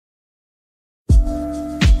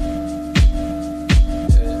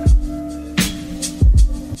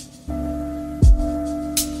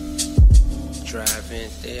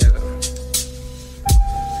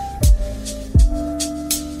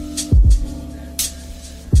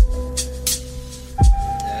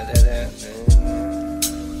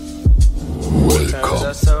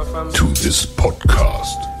this podcast.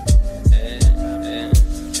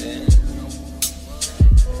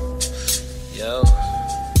 Yo.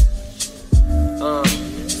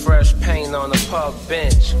 Fresh paint on the park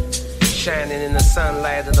bench, shining in the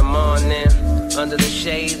sunlight of the morning, under the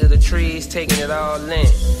shade of the trees, taking it all in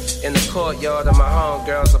the courtyard of my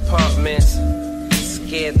homegirl's apartments.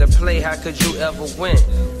 Scared to play, how could you ever win?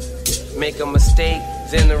 Make a mistake,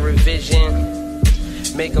 then a revision.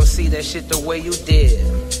 Make them see that shit the way you did.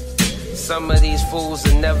 Some of these fools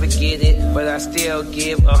will never get it, but I still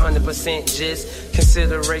give 100% just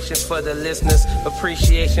consideration for the listeners,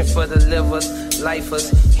 appreciation for the livers,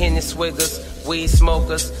 lifers, Henny swiggers, weed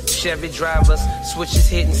smokers, Chevy drivers, switches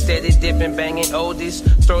hitting steady, dipping, banging oldies.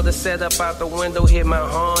 Throw the setup out the window, hit my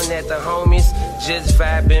horn at the homies. Just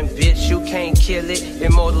vibing, bitch, you can't kill it.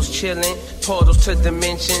 Immortals chilling, portals to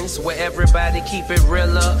dimensions where everybody keep it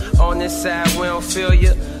realer. On this side, we don't feel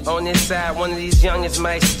you. On this side, one of these youngins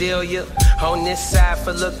might steal you. On this side,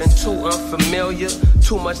 for looking too unfamiliar,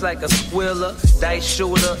 too much like a squiller, dice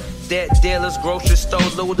shooter. Debt dealers, grocery store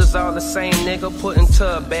looters, all the same nigga put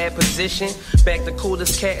into a bad position. Back the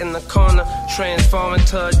coolest cat in the corner, transform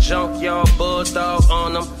into a junkyard bulldog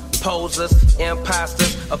on them. Posers,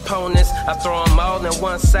 imposters, opponents, I throw them all in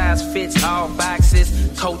one size fits all boxes.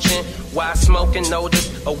 Coaching, while smoking,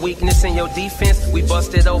 notice a weakness in your defense. We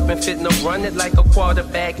busted open, fitting to run it like a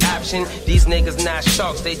quarterback option. These niggas not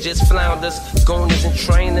sharks, they just flounders. Goonies in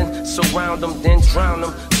training, surround them, then drown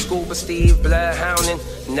them. Scuba Steve, bloodhounding,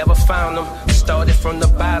 never found them. Started from the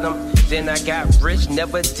bottom, then I got rich,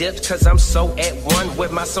 never dipped, cause I'm so at one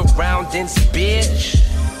with my surroundings, bitch.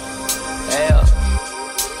 Hell.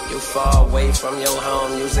 You far away from your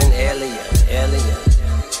home using alien. Yeah.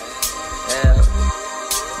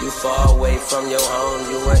 You far away from your home,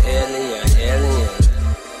 you an alien.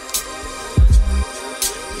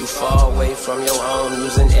 You far away from your home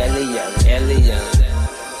using alien.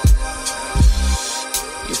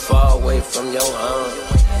 You far away from your home.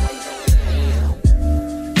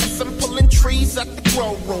 I'm pulling trees at the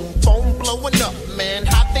grow room, phone blowing up, man.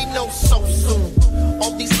 How they know so soon?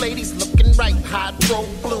 All these ladies looking right, hydro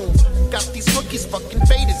bloom. Got these rookies fucking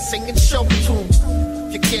faded, singing show tunes.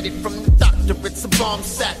 You get it from the doctor, it's a bomb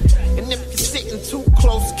sack. And if you're sitting too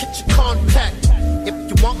close, get your contact. If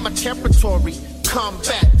you want my territory,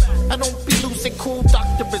 combat. I don't be losing cool,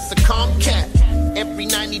 doctor is a calm cat. Every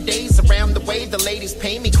 90 days around the way, the ladies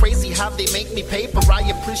pay me. Crazy how they make me paper, I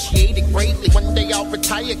appreciate it greatly. One day I'll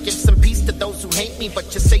retire, give some peace to those who hate me.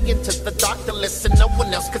 But you're saying to the doctor, listen, no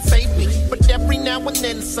one else could save me. But every now and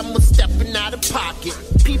then someone's stepping out of pocket.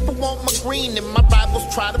 People want my green and my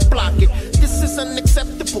rivals try to block it. This is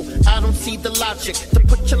unacceptable, I don't see the logic. To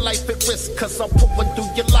put your life at risk, cause I'll put one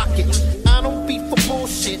through your locket. I don't be for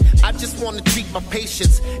bullshit, I just wanna treat my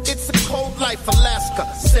patients. It's a cold life, Alaska,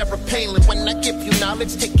 Sarah Palin. When I give you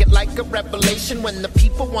knowledge, take it like a revelation. When the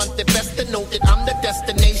people want their best, to know that I'm the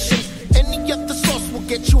destination. Any other source will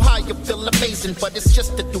get you higher, feel amazing. But it's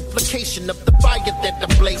just a duplication of the fire that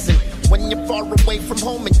I'm blazing. When you're far away from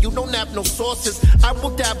home and you don't have no sources, I will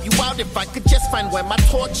dab you out if I could just find where my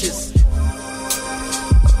torch is.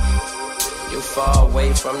 You far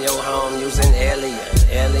away from your home using alien.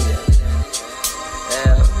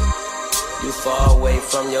 Yeah. You far away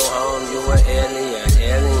from your home, you an alien.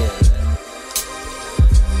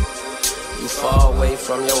 You far away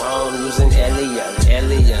from your home using alien.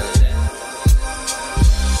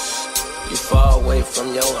 You far away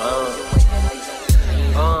from your home.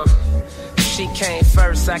 She came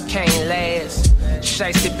first, I came last.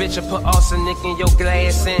 Shiesty bitch, I put arsenic in your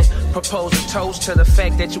glass and propose a toast to the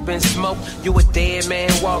fact that you been smoked. You a dead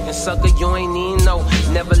man walking, sucker, you ain't even know.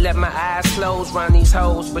 Never let my eyes close round these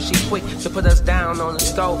hoes, but she quick to put us down on the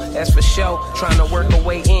score. That's for sure, trying to work her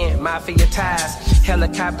way in, mafia ties,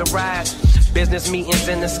 helicopter rides. Business meetings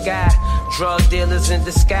in the sky, drug dealers in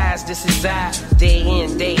disguise. This is I, day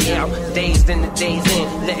in, day out, dazed in the days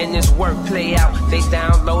in, letting this work play out. They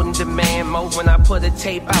download and demand more when I put a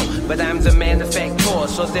tape out, but I'm the manufacturer,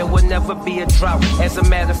 so there will never be a drought. As a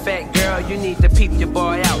matter of fact, girl, you need to peep your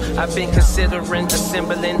boy out. I've been considering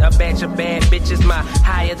assembling a batch of bad bitches, my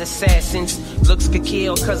hired assassins. Looks could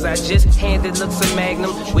kill, cause I just handed looks a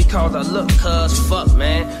magnum. We call her look, cuz fuck,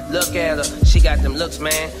 man. Look at her, she got them looks,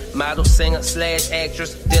 man. Model, singer, /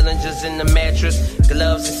 actress, Dillinger's in the mattress,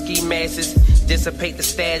 gloves and ski masks, dissipate the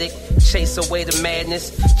static, chase away the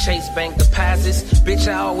madness, chase bank deposits. Bitch,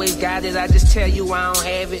 I always got it, I just tell you I don't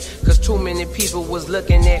have it, cause too many people was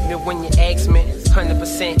looking at me when you asked me.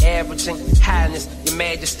 100% averaging, highness, your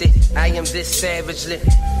majesty, I am this savagely.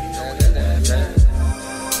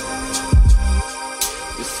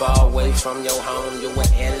 You far away from your home, you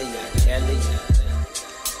an alien.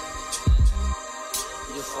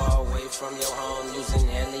 from your home using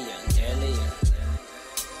alien.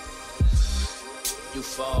 You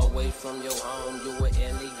far away from your home, you an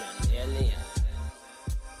alien.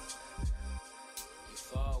 You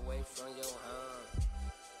far away from your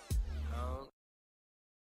home.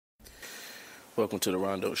 Welcome to the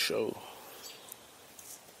Rondo show.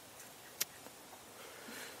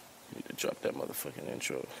 Need to drop that motherfucking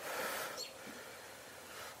intro.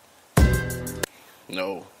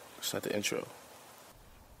 No, it's not the intro.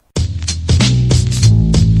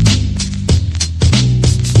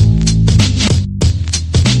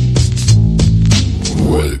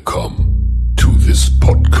 Welcome to this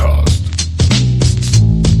podcast.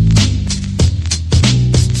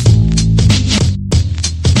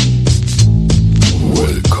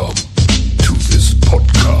 Welcome to this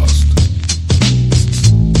podcast.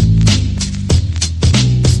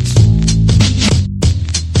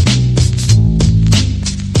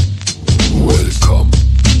 Welcome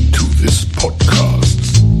to this podcast.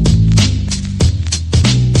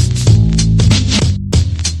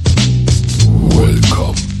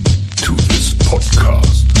 Welcome to this podcast.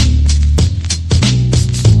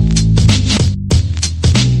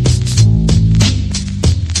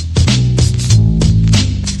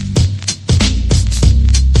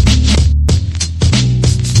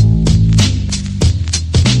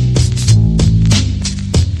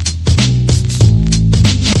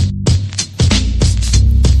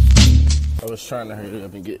 I was trying to hurry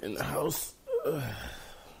up and get in the house.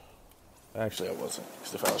 Actually, I wasn't.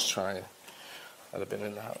 Because if I was trying, I'd have been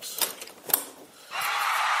in the house.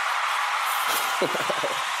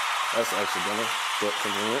 That's accidental, but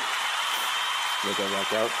convenient. Let that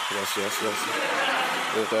rock out. Yes.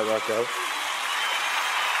 Let that rock out.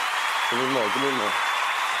 Give me more.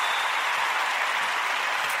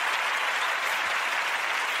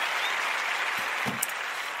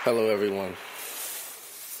 Hello, everyone.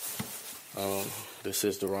 This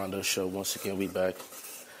is the Rondo show. Once again, we back.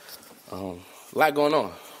 A lot going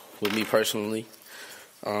on with me personally.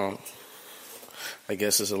 I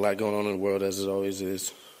guess there's a lot going on in the world, as it always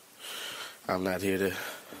is. I'm not here to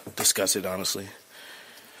discuss it, honestly.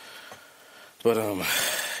 But,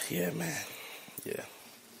 yeah, man. Yeah.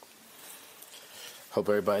 Hope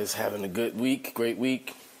everybody's having a good week, great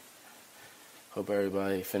week. Hope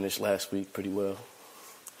everybody finished last week pretty well.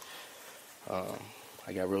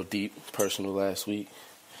 I got real deep, personal last week.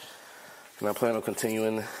 And I plan on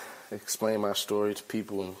continuing to explain my story to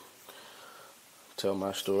people and tell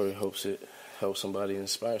my story. Hopes it helps somebody,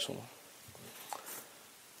 inspire someone.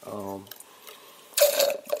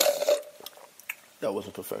 That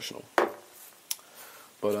wasn't professional.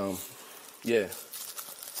 But, yeah.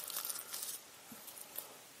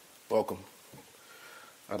 Welcome.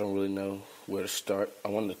 I don't really know where to start. I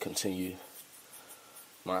wanted to continue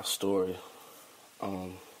my story.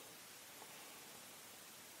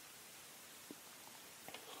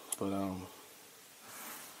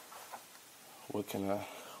 Where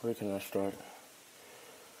can I start?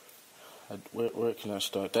 Where can I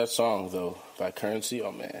start? That song, though, by Currency,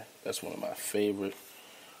 oh, man, that's one of my favorite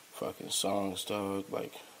fucking songs, dog.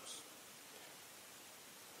 Like,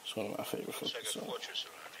 it's one of my favorite fucking songs. Second fortress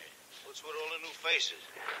around here. What's with all the new faces?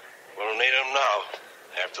 We don't need them now.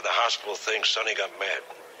 After the hospital thing, Sonny got mad.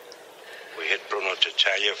 We hit Bruno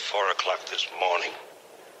Titalia 4 o'clock this morning.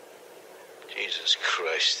 Jesus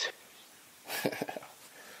Christ.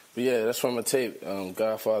 But yeah, that's from a tape,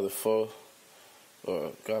 Godfather 4,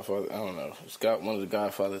 or Godfather, I don't know. It's got one of the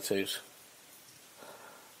Godfather tapes.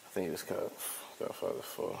 I think it's called Godfather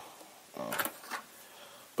 4.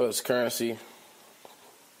 But it's Currency.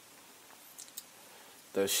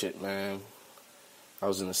 That shit, man. I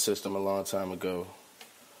was in the system a long time ago.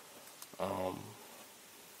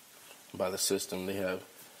 By the system, they have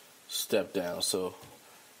step down. So,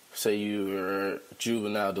 say you're a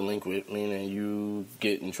juvenile delinquent, meaning you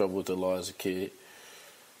get in trouble with the law as a kid.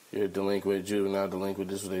 You're a delinquent, juvenile delinquent,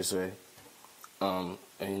 this is what they say.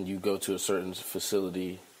 And you go to a certain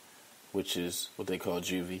facility, which is what they call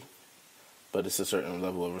juvie. But it's a certain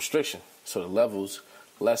level of restriction. So the levels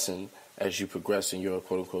lessen as you progress in your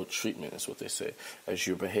quote-unquote treatment, is what they say, as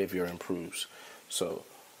your behavior improves. So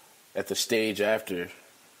at the stage after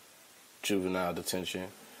juvenile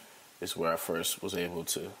detention is where I first was able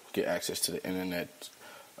to get access to the internet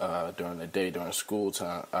during the day, during school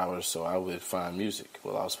time hours, so I would find music.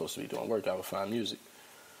 While I was supposed to be doing work, I would find music.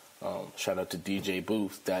 Shout out to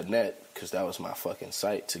DJBooth.net, because that was my fucking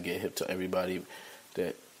site to get hip to everybody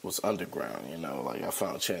that was underground, you know. Like, I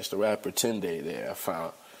found Chance the Rapper, 10 Day there. I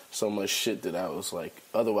found so much shit that I was, like,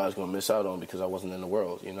 otherwise going to miss out on because I wasn't in the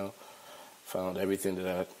world, you know. Found everything that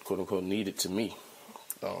I, quote-unquote, needed to me.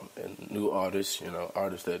 and new artists,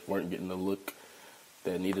 artists that weren't getting the look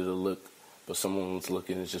that needed a look, but someone was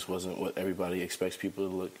looking, it just wasn't what everybody expects people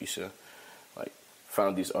to look. You should,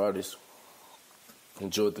 found these artists,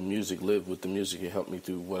 enjoyed the music, lived with the music. It helped me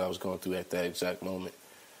through what I was going through at that exact moment.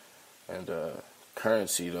 And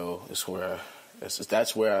Currency, though, is where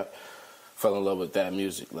that's where I fell in love with that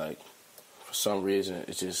music. Like, for some reason,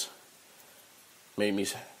 it just made me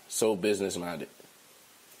so business-minded.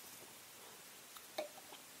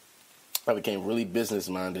 I became really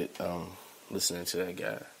business-minded listening to that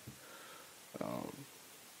guy.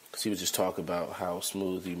 Because he would just talk about how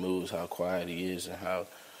smooth he moves, how quiet he is, and how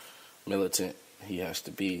militant he has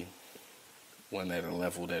to be when at a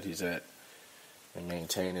level that he's at, and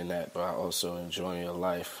maintaining that, but also enjoying your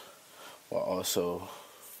life while also,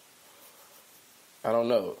 I don't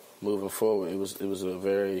know, moving forward. It was a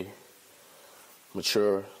very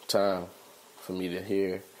mature time for me to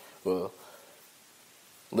hear. Well,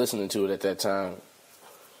 listening to it at that time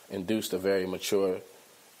induced a very mature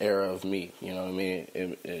era of me. You know what I mean?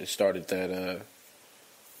 It started that.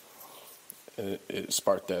 It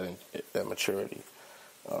sparked that maturity.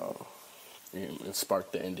 It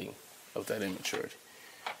sparked the ending of that immaturity.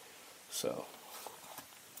 So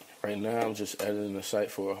right now I'm just editing the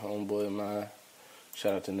site for a homeboy of mine.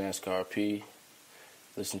 Shout out to NASCAR P.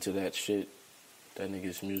 Listen to that shit. That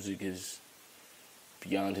nigga's music is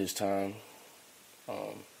beyond his time.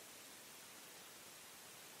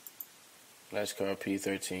 NASCAR P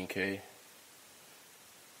 13K.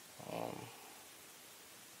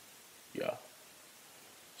 Yeah.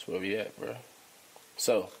 That's where we at, bro.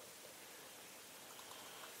 So,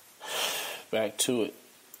 back to it.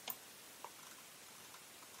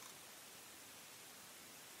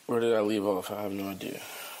 Where did I leave off? I have no idea.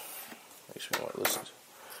 Makes me want to listen to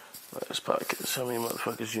the last podcast. How many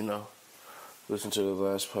motherfuckers you know listen to the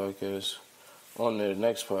last podcast on their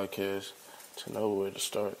next podcast to know where to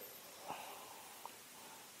start?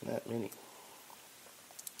 Not many.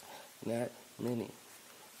 Not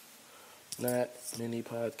many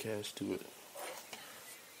podcasts do it.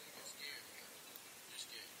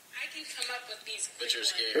 I can come up with these quick But you're ones.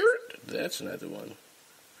 scared. That's another one.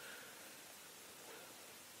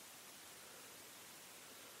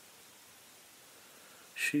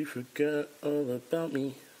 She forgot all about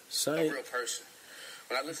me. I'm a real person.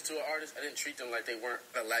 When I listen to an artist, I didn't treat them like they weren't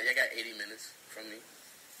alive. I got 80 minutes from me.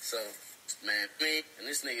 So, man, me and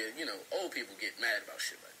this nigga, old people get mad about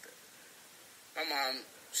shit like that. My mom,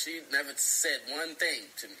 she never said one thing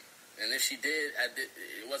to me. And if she did,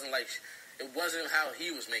 it wasn't like, it wasn't how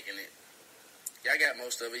he was making it. Y'all got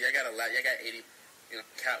most of it. Y'all got a lot. Y'all got 80,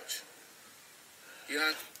 couch. You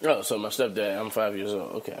know? Oh, so my stepdad, I'm 5 years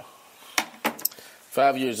old. Okay.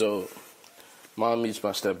 5 years old. Mom meets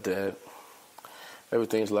my stepdad.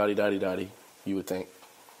 Everything's lottie-dottie-dottie, you would think.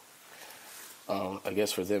 I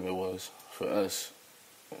guess for them it was. For us,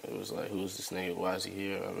 it was like, who's this nigga? Why is he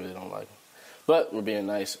here? I really don't like him. But we're being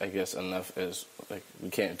nice, I guess, enough as, we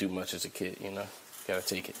can't do much as a kid, Gotta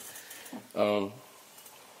take it.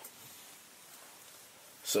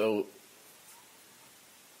 So,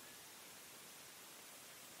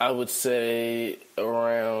 I would say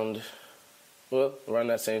around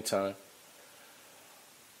that same time,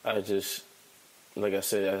 I just, like I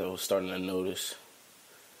said, I was starting to notice,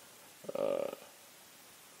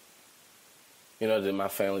 that my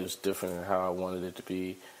family was different than how I wanted it to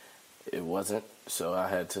be. It wasn't, so I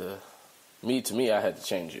had to, I had to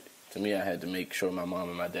change it. To me, I had to make sure my mom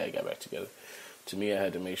and my dad got back together. To me, I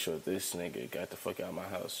had to make sure this nigga got the fuck out of my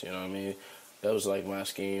house, you know what I mean? That was like my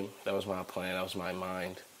scheme, that was my plan, that was my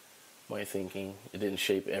mind, my thinking. It didn't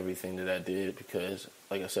shape everything that I did because,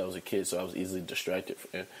 like I said, I was a kid, so I was easily distracted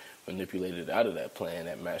and manipulated out of that plan,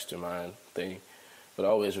 that mastermind thing. But I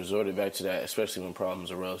always resorted back to that, especially when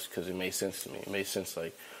problems arose, because it made sense to me. It made sense,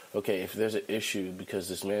 like, okay, if there's an issue because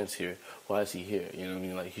this man's here, why is he here? You know what I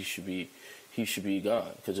mean? Like, he should be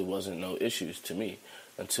gone, because it wasn't no issues to me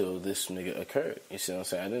until this nigga occurred. You see what I'm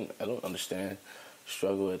saying? I don't understand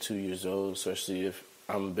struggle at 2 years old, especially if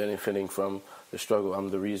I'm benefiting from the struggle. I'm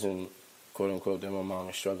the reason, quote unquote, that my mom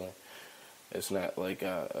is struggling. It's not like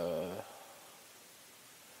I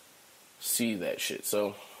see that shit.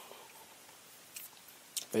 So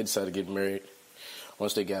they decided to get married.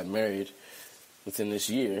 Once they got married, within this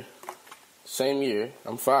year, same year,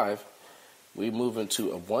 I'm 5, we moved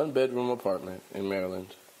into a 1-bedroom apartment in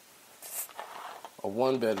Maryland. A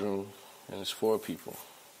 1-bedroom, and it's 4 people.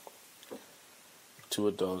 2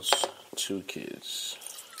 adults, 2 kids.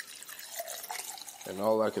 And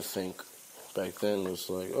all I could think back then was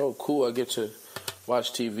like, oh, cool, I get to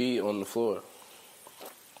watch TV on the floor.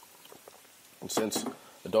 And since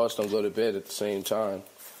adults don't go to bed at the same time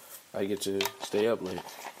I get to stay up late.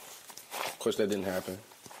 Of course, that didn't happen.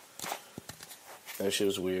 That shit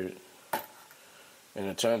was weird. And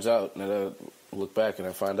it turns out, that I look back and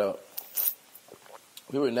I find out,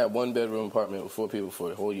 we were in that one-bedroom apartment with 4 people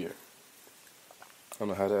for a whole year. I don't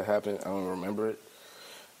know how that happened. I don't remember it.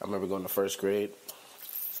 I remember going to first grade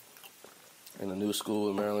in a new school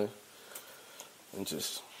in Maryland. And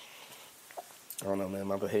just, I don't know, man,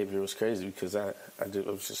 my behavior was crazy because I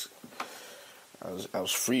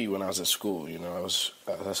was free when I was at school, you know.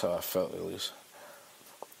 That's how I felt, at least.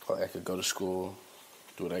 Like I could go to school,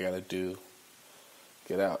 do what I gotta do,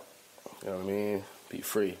 get out. You know what I mean? Be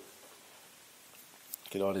free.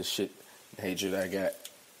 Get all this shit and hatred I got at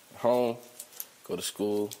home, go to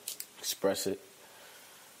school, express it.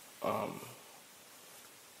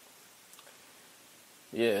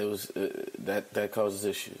 Yeah, it was that causes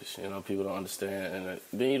issues. You know, people don't understand, and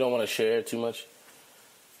then you don't want to share too much.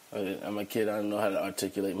 I'm a kid. I don't know how to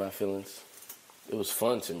articulate my feelings. It was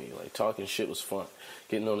fun to me. Like, talking shit was fun.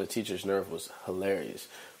 Getting on the teacher's nerve was hilarious.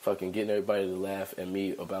 Fucking getting everybody to laugh at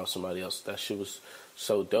me about somebody else. That shit was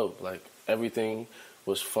so dope. Like, everything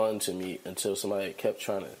was fun to me until somebody kept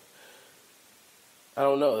trying to... I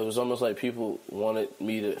don't know. It was almost like people wanted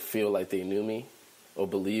me to feel like they knew me or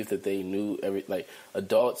believe that they knew like,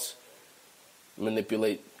 adults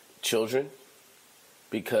manipulate children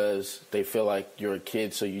because they feel like you're a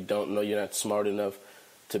kid, so you don't know, you're not smart enough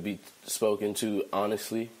to be spoken to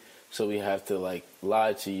honestly. So we have to, like,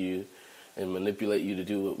 lie to you and manipulate you to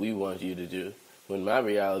do what we want you to do. When my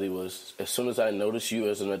reality was, as soon as I notice you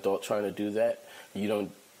as an adult trying to do that, you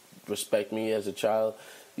don't respect me as a child,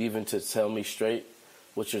 even to tell me straight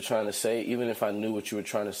what you're trying to say, even if I knew what you were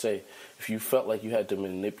trying to say. If you felt like you had to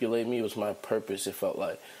manipulate me, it was my purpose, it felt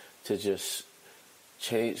like, to just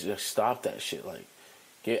change, just stop that shit. Like,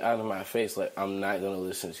 get out of my face. Like, I'm not going to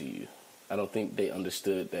listen to you. I don't think they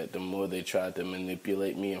understood that the more they tried to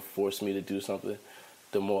manipulate me and force me to do something,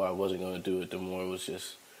 the more I wasn't going to do it, the more it was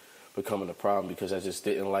just becoming a problem, because I just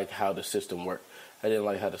didn't like how the system worked. I didn't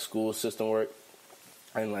like how the school system worked.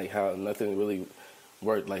 I didn't like how nothing really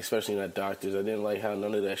worked, like, especially not doctors. I didn't like how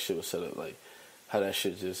none of that shit was set up, like, how that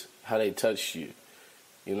shit just, how they touched you.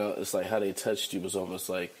 You know, it's like how they touched you was almost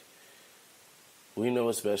like, we know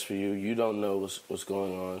what's best for you. You don't know what's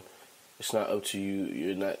going on. It's not up to you.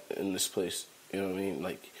 You're not in this place. You know what I mean?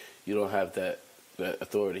 Like, you don't have that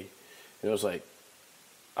authority. And it was like,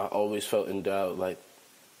 I always felt endowed, like,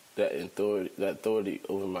 that authority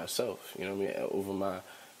over myself. You know what I mean? Over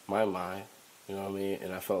my mind. You know what I mean?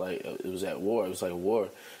 And I felt like it was at war. It was like war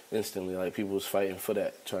instantly. Like, people was fighting for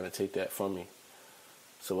that, trying to take that from me.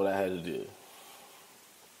 So what I had to do,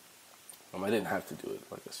 I didn't have to do it,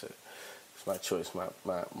 like I said. It's my choice,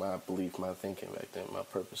 my belief, my thinking back then. My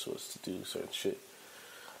purpose was to do certain shit.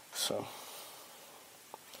 So,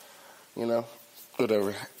 you know,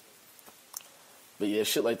 whatever. But yeah,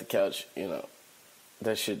 shit like the couch, you know,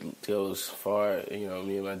 that shit goes far. You know,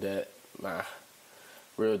 me and my dad, my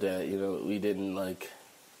real dad, you know, we didn't, like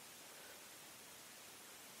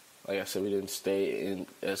I said, we didn't stay in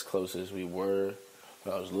as close as we were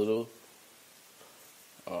when I was little.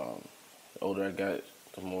 The older I got,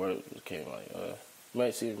 the more it became like,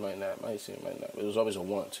 might see it, might not, might see it, might not. But it was always a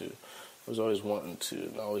want to. I was always wanting to,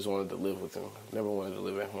 and I always wanted to live with him. Never wanted to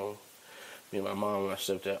live at home. Me and my mom and my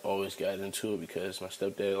stepdad always got into it because my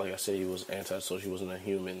stepdad, like I said, he was antisocial. He wasn't a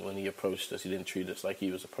human. When he approached us, he didn't treat us like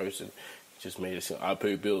he was a person. He just made it seem, I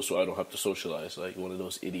pay bills so I don't have to socialize. Like one of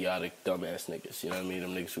those idiotic, dumbass niggas. You know what I mean?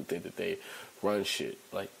 Them niggas who think that they run shit.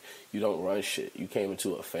 Like, you don't run shit. You came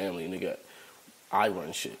into a family, nigga. I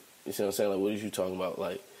run shit. You see what I'm saying? Like, what is you talking about?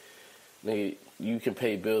 Like, nigga, you can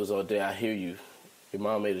pay bills all day. I hear you. Your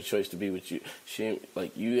mom made a choice to be with you. She ain't,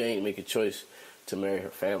 like, you ain't make a choice to marry her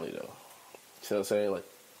family, though. You see what I'm saying? Like,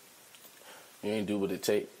 you ain't do what it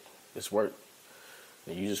take. It's work.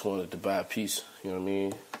 And you just wanted to buy a piece. You know what I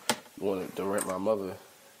mean? You wanted to rent my mother.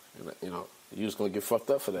 You know, you just gonna get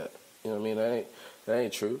fucked up for that. You know what I mean? That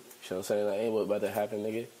ain't true. You know what I'm saying? That ain't what about to happen,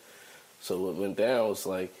 nigga. So what went down was,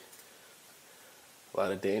 like, a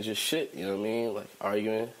lot of dangerous shit. You know what I mean? Like,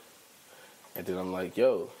 arguing. And then I'm like,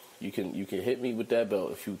 yo, you can hit me with that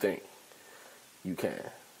belt if you think you can.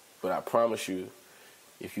 But I promise you,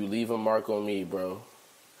 if you leave a mark on me, bro,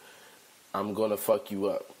 I'm going to fuck you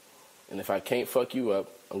up. And if I can't fuck you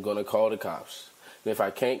up, I'm going to call the cops. And if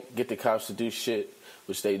I can't get the cops to do shit,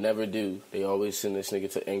 which they never do, they always send this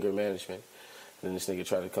nigga to anger management. And then this nigga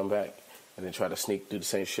try to come back and then try to do the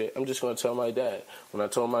same shit. I'm just going to tell my dad. When I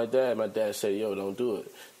told my dad said, yo, don't do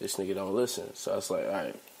it. This nigga don't listen. So I was like, all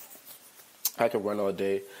right. I could run all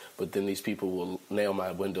day, but then these people will nail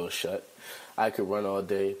my windows shut. I could run all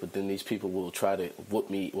day, but then these people will try to whoop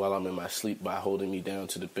me while I'm in my sleep by holding me down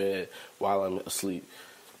to the bed while I'm asleep.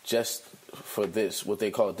 Just for this, what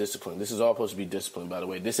they call discipline. This is all supposed to be discipline, by the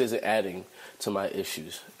way. This isn't adding to my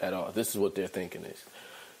issues at all. This is what they're thinking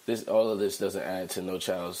is. All of this doesn't add to no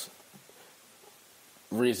child's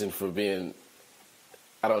reason for being,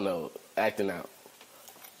 I don't know, acting out.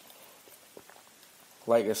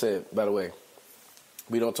 Like I said, by the way,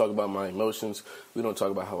 we don't talk about my emotions. We don't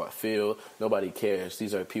talk about how I feel. Nobody cares.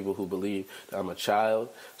 These are people who believe that I'm a child,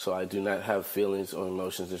 so I do not have feelings or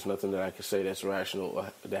emotions. There's nothing that I can say that's rational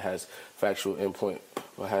or that has factual endpoint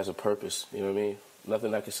or has a purpose. You know what I mean?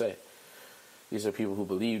 Nothing I can say. These are people who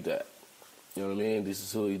believe that. You know what I mean? This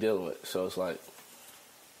is who you're dealing with. So it's like,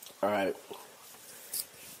 all right.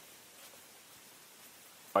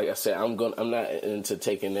 Like I said, I'm not into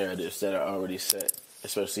taking narratives that are already set,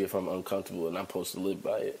 especially if I'm uncomfortable and I'm supposed to live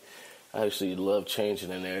by it. I actually love changing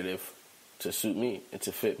the narrative to suit me and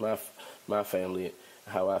to fit my family and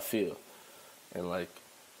how I feel. And like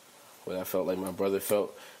what I felt like my brother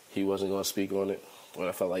felt, he wasn't going to speak on it. What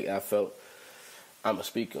I felt like I felt, I'm going to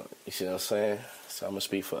speak on it. You see what I'm saying? So I'm going to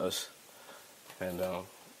speak for us. And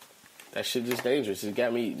that shit just dangerous. It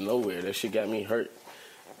got me nowhere. That shit got me hurt.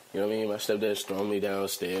 You know what I mean? My stepdad's thrown me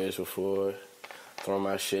downstairs before, thrown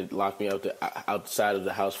my shit, locked me outside of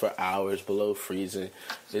the house for hours below freezing.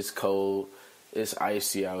 It's cold. It's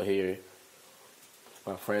icy out here.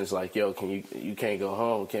 My friend's like, yo, you can't go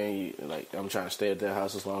home, can you? Like, I'm trying to stay at their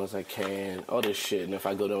house as long as I can. All this shit. And if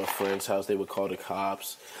I go to a friend's house, they would call the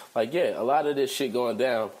cops. Like, yeah, a lot of this shit going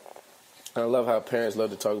down. I love how parents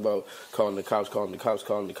love to talk about calling the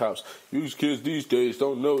cops. These kids these days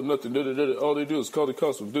don't know nothing. All they do is call the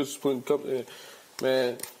cops with discipline.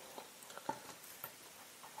 Man,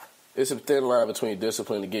 it's a thin line between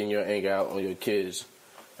discipline and getting your anger out on your kids.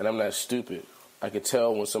 And I'm not stupid. I can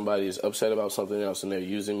tell when somebody is upset about something else and they're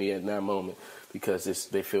using me at that moment because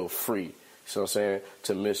they feel free. You know what I'm saying?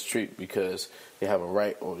 To mistreat because they have a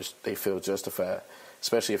right or they feel justified.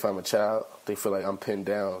 Especially if I'm a child, they feel like I'm pinned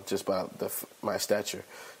down just by my stature. You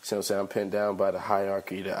see what I'm saying? I'm pinned down by the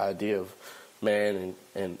hierarchy, the idea of man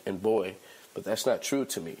and boy. But that's not true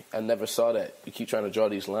to me. I never saw that. You keep trying to draw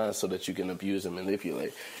these lines so that you can abuse and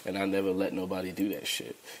manipulate. And I never let nobody do that shit.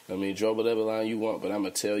 You know what I mean? Draw whatever line you want, but I'm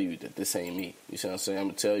going to tell you that this ain't me. You see what I'm saying? I'm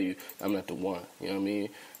going to tell you I'm not the one. You know what I mean?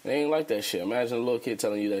 It ain't like that shit. Imagine a little kid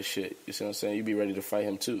telling you that shit. You see what I'm saying? You be ready to fight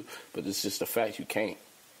him too. But it's just a fact. You can't.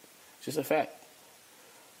 It's just a fact.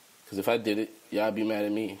 Because if I did it, y'all be mad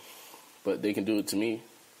at me. But they can do it to me.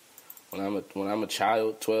 When I'm a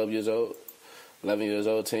child, 12 years old, 11 years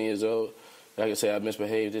old, 10 years old, I can say I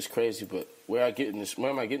misbehaved, it's crazy, but where am I getting this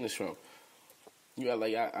from? You got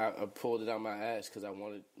like I pulled it out my ass because I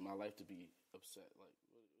wanted my life to be upset. Like